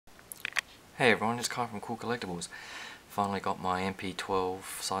Hey everyone, it's Kai from Kool Collectibles. Finally got my MP-12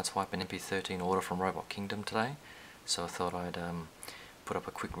 Sideswipe and MP-13 order from Robotkingdom today, so I thought I'd put up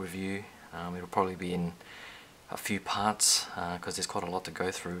a quick review. It'll probably be in a few parts because there's quite a lot to go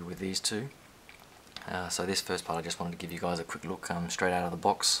through with these two. So this first part I just wanted to give you guys a quick look straight out of the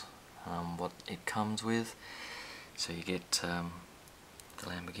box what it comes with. So you get the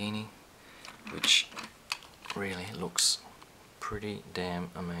Lamborghini, which really looks pretty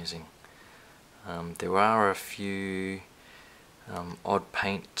damn amazing. There are a few odd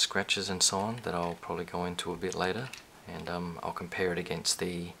paint scratches and so on that I'll probably go into a bit later, and I'll compare it against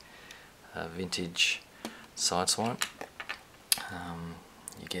the vintage Sideswipe.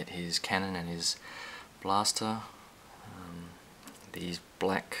 You get his cannon and his blaster, these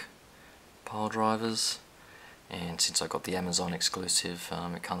black pile drivers, and since I got the Amazon exclusive,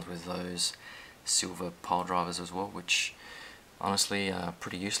 it comes with those silver pile drivers as well, which honestly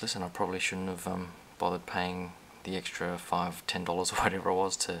pretty useless, and I probably shouldn't have bothered paying the extra $5–10 or whatever it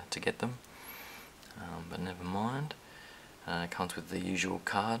was to get them, but never mind. It comes with the usual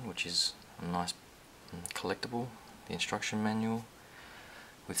card, which is a nice collectible, the instruction manual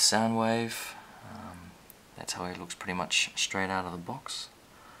with Soundwave. That's how he looks pretty much straight out of the box,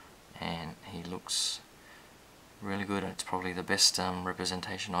 and he looks really good. It's probably the best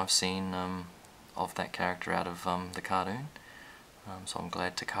representation I've seen of that character out of the cartoon. So I'm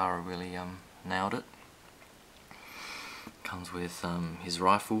glad Takara really nailed it. Comes with his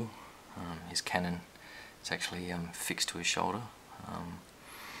rifle, his cannon. It's actually fixed to his shoulder.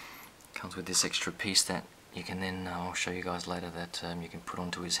 Comes with this extra piece that you can then, I'll show you guys later, that you can put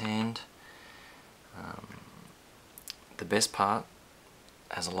onto his hand. The best part,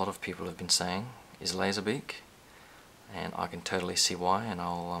 as a lot of people have been saying, is Laserbeak, and I can totally see why, and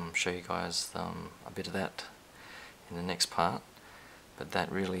I'll show you guys a bit of that in the next part. But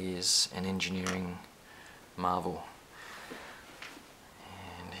that really is an engineering marvel.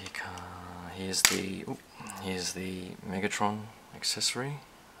 And here's the Megatron accessory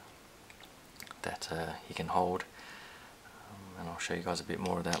that he can hold, and I'll show you guys a bit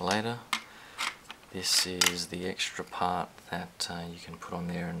more of that later. This is the extra part that you can put on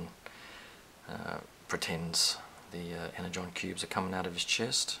there and pretends the energon cubes are coming out of his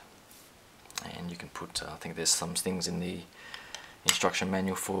chest, and you can put, I think there's some things in the instruction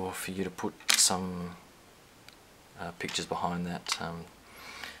manual for you to put some pictures behind that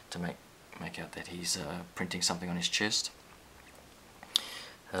to make out that he's printing something on his chest.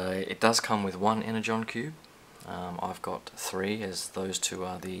 It does come with one energon cube. I've got 3, as those 2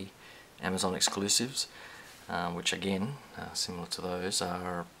 are the Amazon exclusives, which again, similar to those,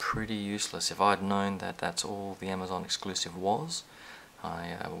 are pretty useless. If I'd known that that's all the Amazon exclusive was,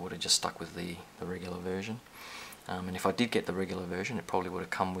 I would have just stuck with the regular version. And if I did get the regular version, it probably would have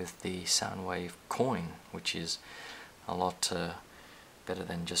come with the Soundwave coin, which is a lot better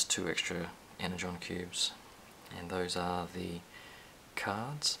than just 2 extra energon cubes. And those are the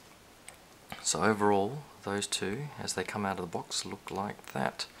cards. So overall, those 2, as they come out of the box, look like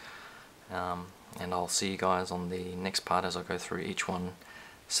that. And I'll see you guys on the next part as I go through each one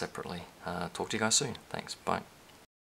separately. Talk to you guys soon. Thanks. Bye.